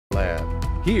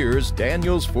Here's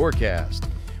Daniel's forecast.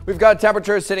 We've got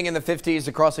temperatures sitting in the 50s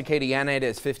across Acadiana. It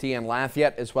is 50 in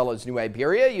Lafayette as well as New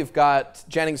Iberia. You've got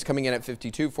Jennings coming in at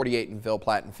 52, 48 in Ville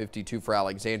Platte, and 52 for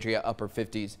Alexandria, upper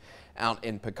 50s out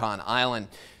in Pecan Island.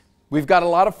 We've got a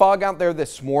lot of fog out there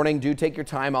this morning. Do take your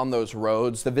time on those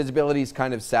roads. The visibility is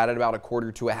kind of sat at about a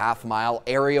quarter to a half mile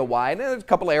area wide. And there's a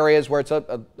couple areas where it's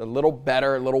a little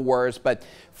better, a little worse, but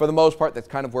for the most part, that's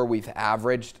kind of where we've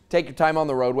averaged. Take your time on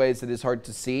the roadways. It is hard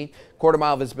to see. Quarter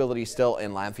mile visibility still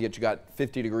in Lafayette. You got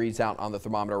 50 degrees out on the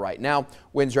thermometer right now.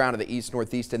 Winds around to the east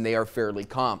northeast, and they are fairly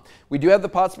calm. We do have the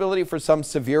possibility for some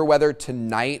severe weather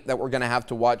tonight that we're going to have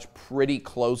to watch pretty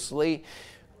closely.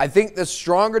 I think the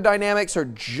stronger dynamics are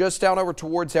just down over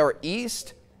towards our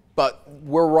east, but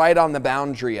we're right on the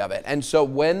boundary of it. And so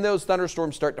when those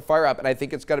thunderstorms start to fire up, and I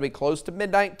think it's going to be close to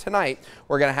midnight tonight,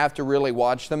 we're going to have to really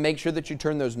watch them. Make sure that you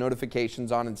turn those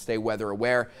notifications on and stay weather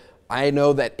aware. I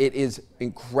know that it is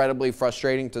incredibly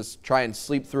frustrating to try and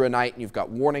sleep through a night and you've got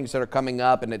warnings that are coming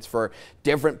up and it's for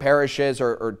different parishes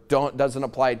or doesn't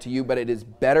apply to you, but it is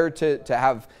better to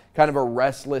have kind of a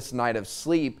restless night of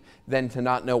sleep than to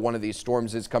not know one of these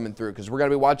storms is coming through, because we're going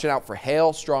to be watching out for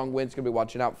hail, strong winds, going to be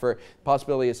watching out for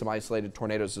possibility of some isolated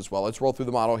tornadoes as well. Let's roll through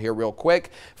the model here real quick.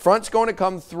 Front's going to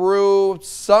come through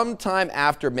sometime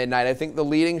after midnight. I think the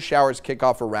leading showers kick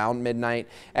off around midnight,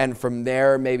 and from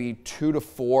there maybe 2 to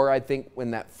 4, I think,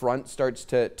 when that front starts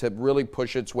to really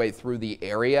push its way through the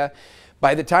area.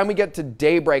 By the time we get to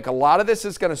daybreak, a lot of this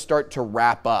is going to start to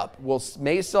wrap up.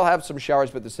 May still have some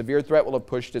showers, but the severe threat will have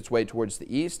pushed its way towards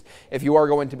the east. If you are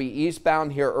going to be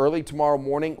eastbound here early tomorrow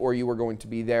morning, or you are going to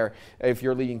be there if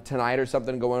you're leaving tonight or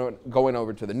something, going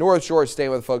over to the North Shore,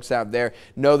 staying with folks out there,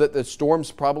 know that the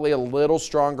storm's probably a little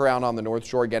stronger out on the North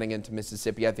Shore getting into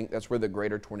Mississippi. I think that's where the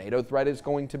greater tornado threat is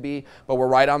going to be, but we're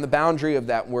right on the boundary of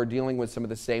that, and we're dealing with some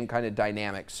of the same kind of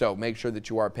dynamics, so make sure that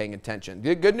you are paying attention.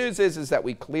 The good news is that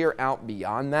we clear out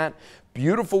beyond that.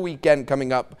 Beautiful weekend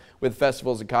coming up with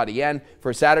festivals Acadienne.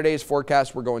 For Saturday's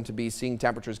forecast, we're going to be seeing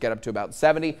temperatures get up to about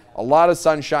 70. A lot of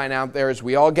sunshine out there as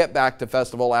we all get back to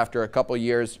festival after a couple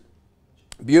years.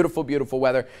 Beautiful, beautiful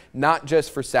weather, not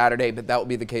just for Saturday, but that will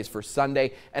be the case for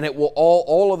Sunday. And it will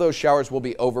all of those showers will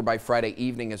be over by Friday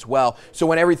evening as well. So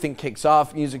when everything kicks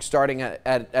off, music starting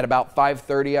at about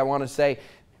 5:30, I want to say,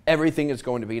 everything is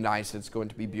going to be nice. It's going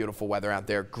to be beautiful weather out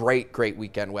there. Great, great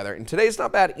weekend weather. And today's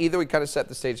not bad either. We kind of set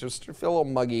the stage. It'll feel a little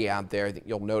muggy out there. I think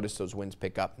you'll notice those winds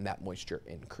pick up and that moisture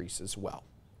increase as well.